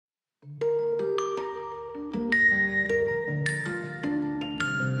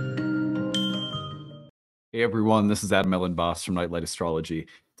Hey everyone, this is Elenbaas from Nightlight Astrology.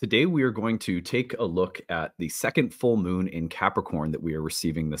 Today we are going to take a look at the second full moon in Capricorn that we are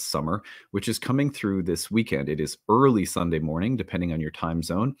receiving this summer, which is coming through this weekend. It is early Sunday morning, depending on your time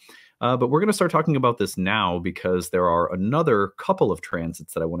zone. But we're going to start talking about this now because there are another couple of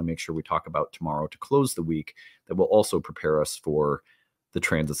transits that I want to make sure we talk about tomorrow to close the week that will also prepare us for the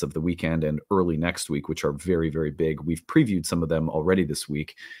transits of the weekend and early next week, which are very, very big. We've previewed some of them already this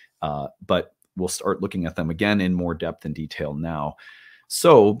week, but we'll start looking at them again in more depth and detail now.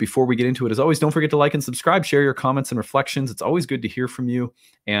 So before we get into it, as always, don't forget to like and subscribe, share your comments and reflections. It's always good to hear from you.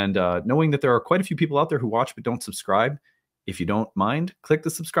 And knowing that there are quite a few people out there who watch but don't subscribe, if you don't mind, click the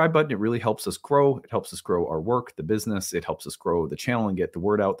subscribe button. It really helps us grow. It helps us grow our work, the business. It helps us grow the channel and get the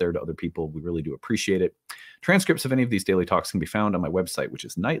word out there to other people. We really do appreciate it. Transcripts of any of these daily talks can be found on my website, which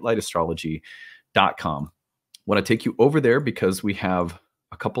is nightlightastrology.com. I want to take you over there because we have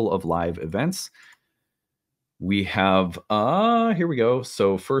a couple of live events. We have, here we go.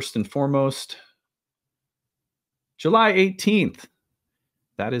 So first and foremost, July 18th.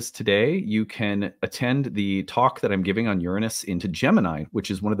 That is today. You can attend the talk that I'm giving on Uranus into Gemini,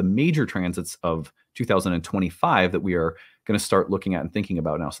 which is one of the major transits of 2025 that we are going to start looking at and thinking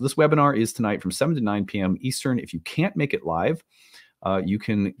about now. So this webinar is tonight from 7 to 9 p.m. Eastern. If you can't make it live, you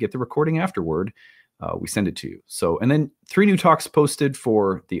can get the recording afterward. We send it to you. So, and then 3 new talks posted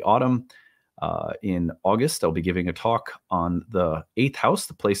for the autumn. In August, I'll be giving a talk on the 8th house,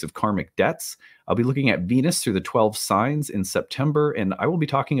 the place of karmic debts. I'll be looking at Venus through the 12 signs in September, and I will be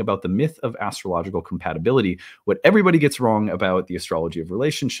talking about the myth of astrological compatibility, what everybody gets wrong about the astrology of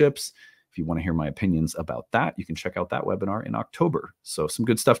relationships. If you want to hear my opinions about that, you can check out that webinar in October. So some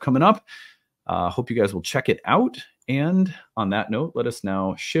good stuff coming up. Hope you guys will check it out. And on that note, let us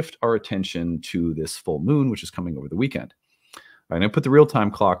now shift our attention to this full moon, which is coming over the weekend. I'm going to put the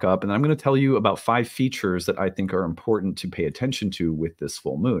real-time clock up, and I'm going to tell you about 5 features that I think are important to pay attention to with this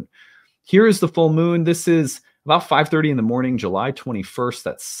full moon. Here is the full moon. This is about 5:30 in the morning, July 21st.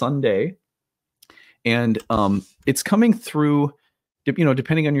 That's Sunday. And it's coming through, you know,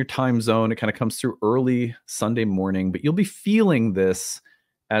 depending on your time zone, it kind of comes through early Sunday morning, but you'll be feeling this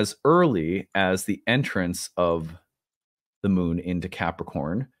as early as the entrance of the moon into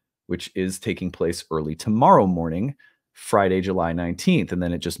Capricorn, which is taking place early tomorrow morning, Friday, July 19th. And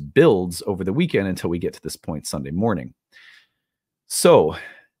then it just builds over the weekend until we get to this point Sunday morning. So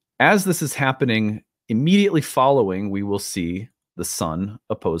as this is happening, immediately following, we will see the sun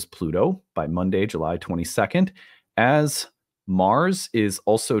oppose Pluto by Monday, July 22nd, as Mars is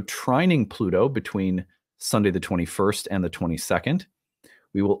also trining Pluto between Sunday the 21st and the 22nd.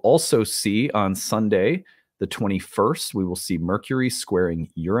 We will also see on Sunday, the 21st, we will see Mercury squaring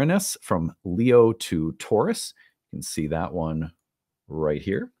Uranus from Leo to Taurus. You can see that one right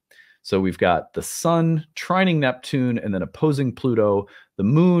here. So we've got the sun trining Neptune and then opposing Pluto. The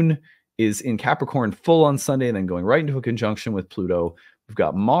moon is in Capricorn full on Sunday and then going right into a conjunction with Pluto. We've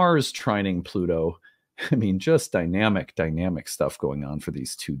got Mars trining Pluto. I mean, just dynamic stuff going on for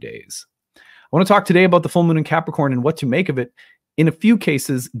these 2 days. I want to talk today about the full moon in Capricorn and what to make of it in a few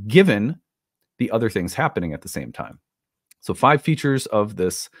cases, given the other things happening at the same time. So 5 features of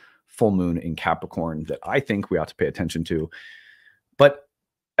this full moon in Capricorn that I think we ought to pay attention to. But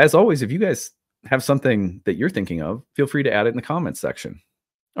as always, if you guys have something that you're thinking of, feel free to add it in the comments section.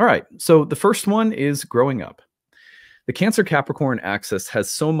 All right, so the first one is growing up. The Cancer-Capricorn axis has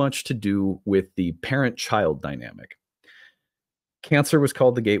so much to do with the parent-child dynamic. Cancer was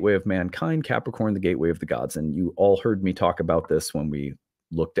called the gateway of mankind, Capricorn the gateway of the gods, and you all heard me talk about this when we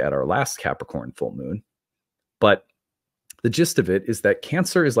looked at our last Capricorn full moon. But the gist of it is that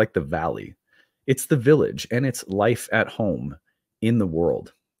Cancer is like the valley. It's the village, and it's life at home in the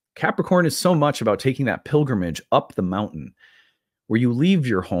world. Capricorn is so much about taking that pilgrimage up the mountain, where you leave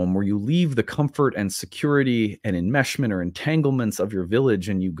your home, where you leave the comfort and security and enmeshment or entanglements of your village,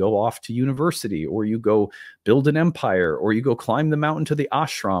 and you go off to university, or you go build an empire, or you go climb the mountain to the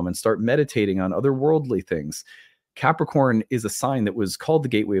ashram and start meditating on otherworldly things. Capricorn is a sign that was called the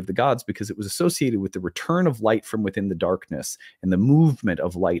gateway of the gods because it was associated with the return of light from within the darkness and the movement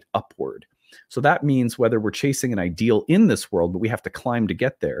of light upward. So that means whether we're chasing an ideal in this world, but we have to climb to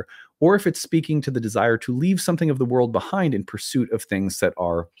get there, or if it's speaking to the desire to leave something of the world behind in pursuit of things that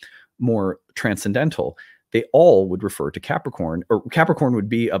are more transcendental, they all would refer to Capricorn, or Capricorn would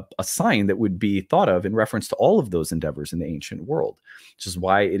be a sign that would be thought of in reference to all of those endeavors in the ancient world, which is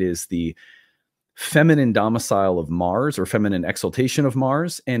why it is the feminine domicile of Mars, or feminine exaltation of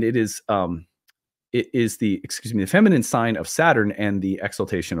Mars, and it is the feminine sign of Saturn and the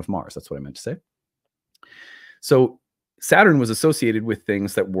exaltation of Mars. That's what I meant to say. So Saturn was associated with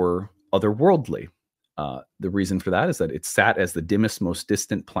things that were otherworldly. The reason for that is that it sat as the dimmest, most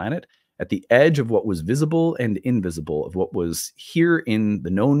distant planet at the edge of what was visible and invisible, of what was here in the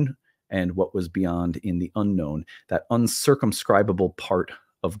known and what was beyond in the unknown, that uncircumscribable part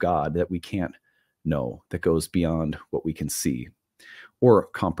of God that we can't know, that goes beyond what we can see or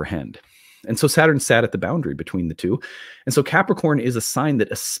comprehend. And so Saturn sat at the boundary between the two. And so Capricorn is a sign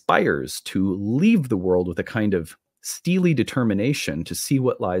that aspires to leave the world with a kind of steely determination to see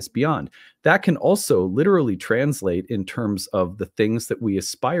what lies beyond. That can also literally translate in terms of the things that we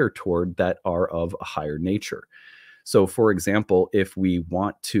aspire toward that are of a higher nature. So, for example, if we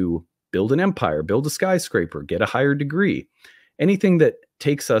want to build an empire, build a skyscraper, get a higher degree, anything that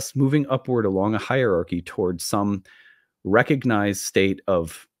takes us moving upward along a hierarchy towards some recognized state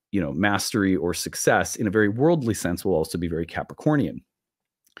of, mastery or success in a very worldly sense will also be very Capricornian.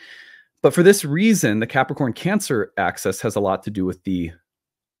 But for this reason, the Capricorn-Cancer axis has a lot to do with the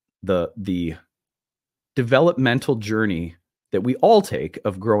developmental journey that we all take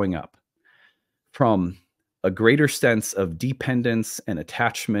of growing up, from a greater sense of dependence and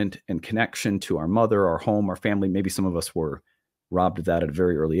attachment and connection to our mother, our home, our family. Maybe some of us were robbed of that at a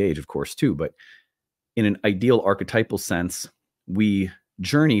very early age, of course, too. But in an ideal archetypal sense, we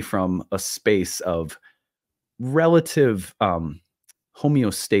journey from a space of relative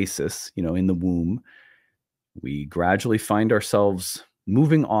homeostasis, in the womb. We gradually find ourselves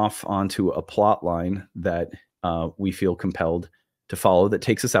moving off onto a plot line that we feel compelled to follow that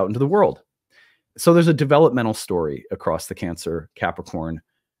takes us out into the world. So there's a developmental story across the Cancer Capricorn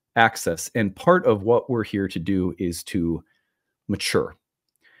axis. And part of what we're here to do is to mature.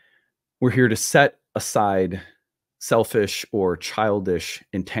 We're here to set aside selfish or childish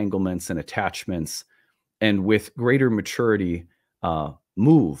entanglements and attachments, and with greater maturity,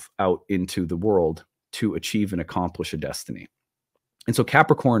 move out into the world to achieve and accomplish a destiny. And so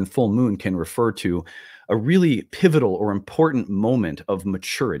Capricorn full moon can refer to a really pivotal or important moment of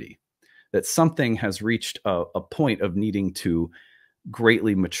maturity, that something has reached a point of needing to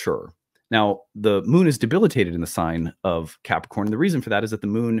greatly mature. Now, the moon is debilitated in the sign of Capricorn. And the reason for that is that the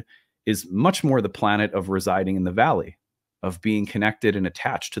moon is much more the planet of residing in the valley, of being connected and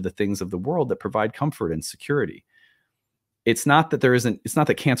attached to the things of the world that provide comfort and security. It's not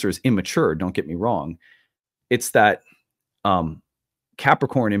that Cancer is immature, don't get me wrong. It's that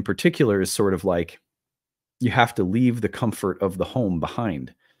Capricorn in particular is sort of like, you have to leave the comfort of the home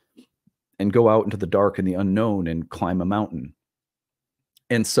behind and go out into the dark and the unknown and climb a mountain.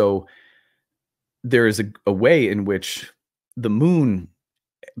 And so there is a way in which the moon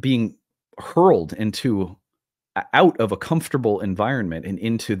being hurled out of a comfortable environment and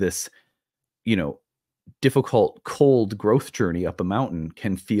into this, difficult, cold growth journey up a mountain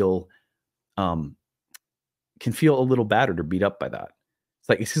can feel a little battered or beat up by that.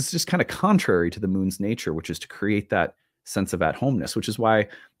 It's just kind of contrary to the moon's nature, which is to create that sense of at-homeness, which is why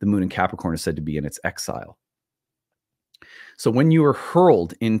the moon in Capricorn is said to be in its exile. So when you are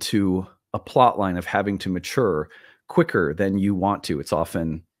hurled into a plot line of having to mature quicker than you want to, it's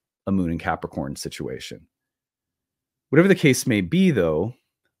often a moon in Capricorn situation. Whatever the case may be, though,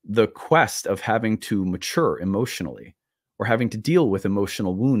 the quest of having to mature emotionally or having to deal with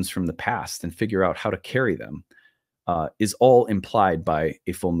emotional wounds from the past and figure out how to carry them is all implied by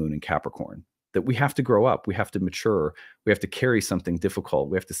a full moon in Capricorn. That we have to grow up, we have to mature, we have to carry something difficult,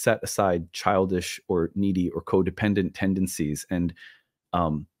 we have to set aside childish or needy or codependent tendencies and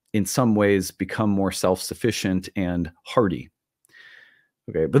in some ways become more self-sufficient and hardy.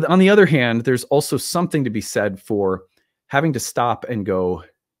 Okay, but on the other hand, there's also something to be said for having to stop and go,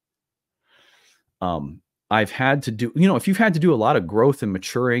 I've had to do, if you've had to do a lot of growth and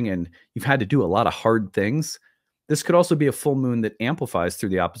maturing and you've had to do a lot of hard things, this could also be a full moon that amplifies through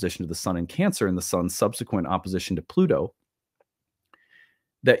the opposition to the sun in Cancer and the sun's subsequent opposition to Pluto,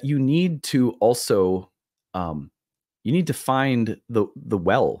 that you need to also, you need to find the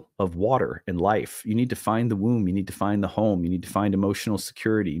well of water and life. You need to find the womb. You need to find the home. You need to find emotional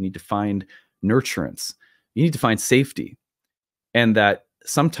security. You need to find nurturance. You need to find safety. And that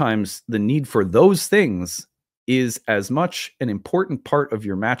sometimes the need for those things is as much an important part of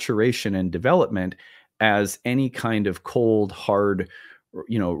your maturation and development as any kind of cold, hard,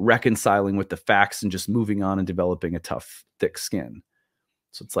 reconciling with the facts and just moving on and developing a tough, thick skin.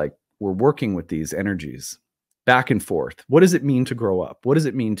 So it's like we're working with these energies back and forth. What does it mean to grow up? What does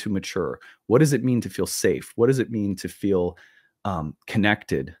it mean to mature? What does it mean to feel safe? What does it mean to feel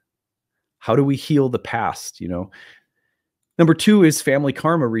connected? How do we heal the past? Number two is family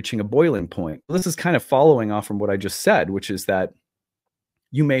karma reaching a boiling point. This is kind of following off from what I just said, which is that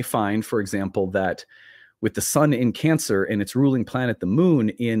you may find, for example, that with the sun in Cancer and its ruling planet, the moon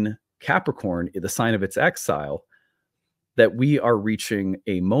in Capricorn, the sign of its exile, that we are reaching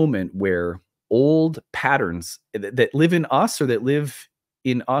a moment where old patterns that live in us or that live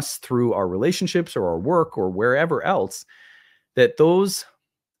in us through our relationships or our work or wherever else, that those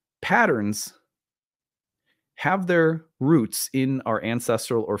patterns have their roots in our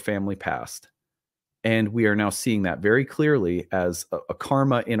ancestral or family past. And we are now seeing that very clearly as a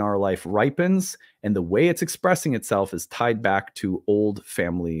karma in our life ripens, and the way it's expressing itself is tied back to old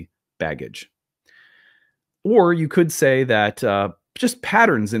family baggage. Or you could say that just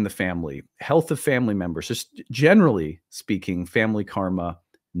patterns in the family, health of family members, just generally speaking, family karma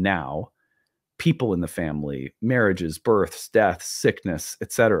now, people in the family, marriages, births, deaths, sickness,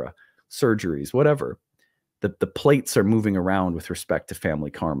 etc., surgeries, whatever. The plates are moving around with respect to family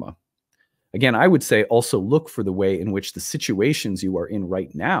karma. Again, I would say also look for the way in which the situations you are in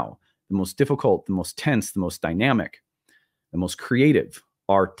right now, the most difficult, the most tense, the most dynamic, the most creative,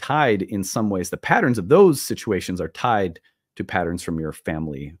 are tied in some ways. The patterns of those situations are tied to patterns from your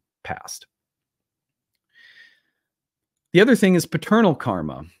family past. The other thing is paternal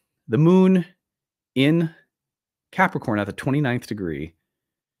karma. The moon in Capricorn at the 29th degree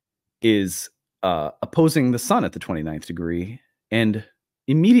is opposing the sun at the 29th degree, and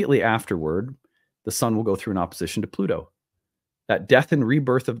immediately afterward, the sun will go through an opposition to Pluto. That death and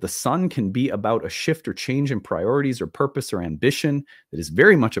rebirth of the sun can be about a shift or change in priorities or purpose or ambition that is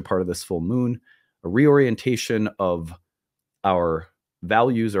very much a part of this full moon, a reorientation of our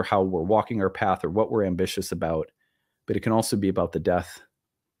values or how we're walking our path or what we're ambitious about. But it can also be about the death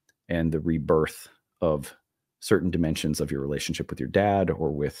and the rebirth of certain dimensions of your relationship with your dad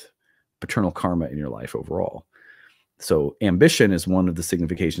or with paternal karma in your life overall. So ambition is one of the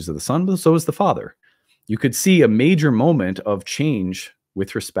significations of the sun, but so is the father. You could see a major moment of change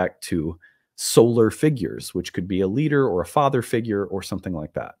with respect to solar figures, which could be a leader or a father figure or something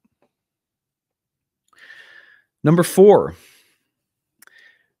like that. Number 4,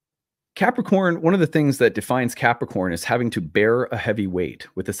 Capricorn, one of the things that defines Capricorn is having to bear a heavy weight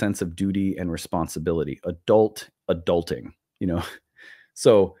with a sense of duty and responsibility, adulting,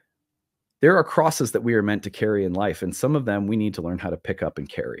 So there are crosses that we are meant to carry in life, and some of them we need to learn how to pick up and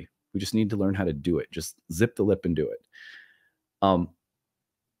carry. We just need to learn how to do it. Just zip the lip and do it. And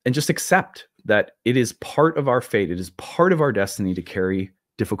just accept that it is part of our fate. It is part of our destiny to carry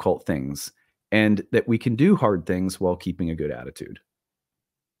difficult things, and that we can do hard things while keeping a good attitude.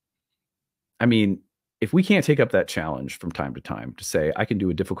 I mean, if we can't take up that challenge from time to time to say, I can do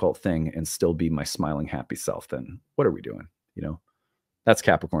a difficult thing and still be my smiling, happy self, then what are we doing? That's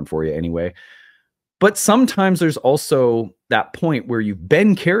Capricorn for you anyway. But sometimes there's also that point where you've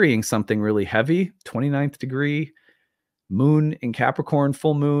been carrying something really heavy, 29th degree, moon in Capricorn,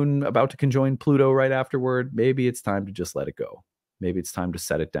 full moon, about to conjoin Pluto right afterward. Maybe it's time to just let it go. Maybe it's time to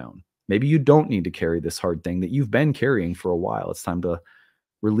set it down. Maybe you don't need to carry this hard thing that you've been carrying for a while. It's time to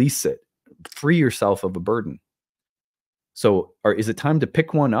release it, free yourself of a burden. So is it time to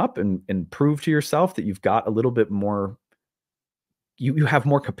pick one up and prove to yourself that you've got a little bit more, you have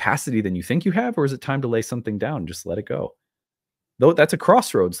more capacity than you think you have? Or is it time to lay something down and just let it go? Though that's a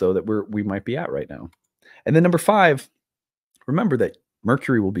crossroads, though, that we might be at right now. And then number 5, remember that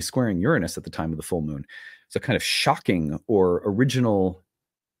Mercury will be squaring Uranus at the time of the full moon. It's a kind of shocking or original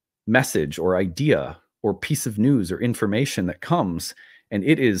message or idea or piece of news or information that comes, and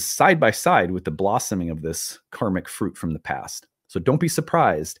it is side by side with the blossoming of this karmic fruit from the past. So don't be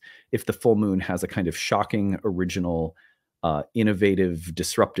surprised if the full moon has a kind of shocking, original, innovative,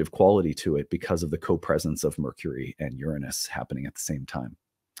 disruptive quality to it because of the co-presence of Mercury and Uranus happening at the same time.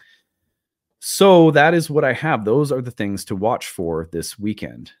 So that is what I have. Those are the things to watch for this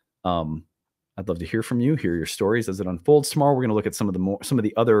weekend. I'd love to hear from you, hear your stories as it unfolds. Tomorrow, we're going to look at some of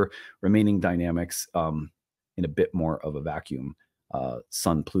the other remaining dynamics in a bit more of a vacuum.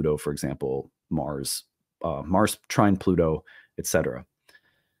 Sun, Pluto, for example, Mars trine Pluto, etc.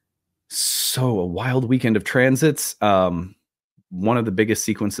 So a wild weekend of transits. One of the biggest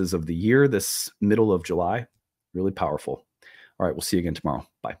sequences of the year, this middle of July. Really powerful. All right, we'll see you again tomorrow.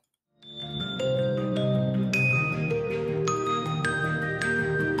 Bye.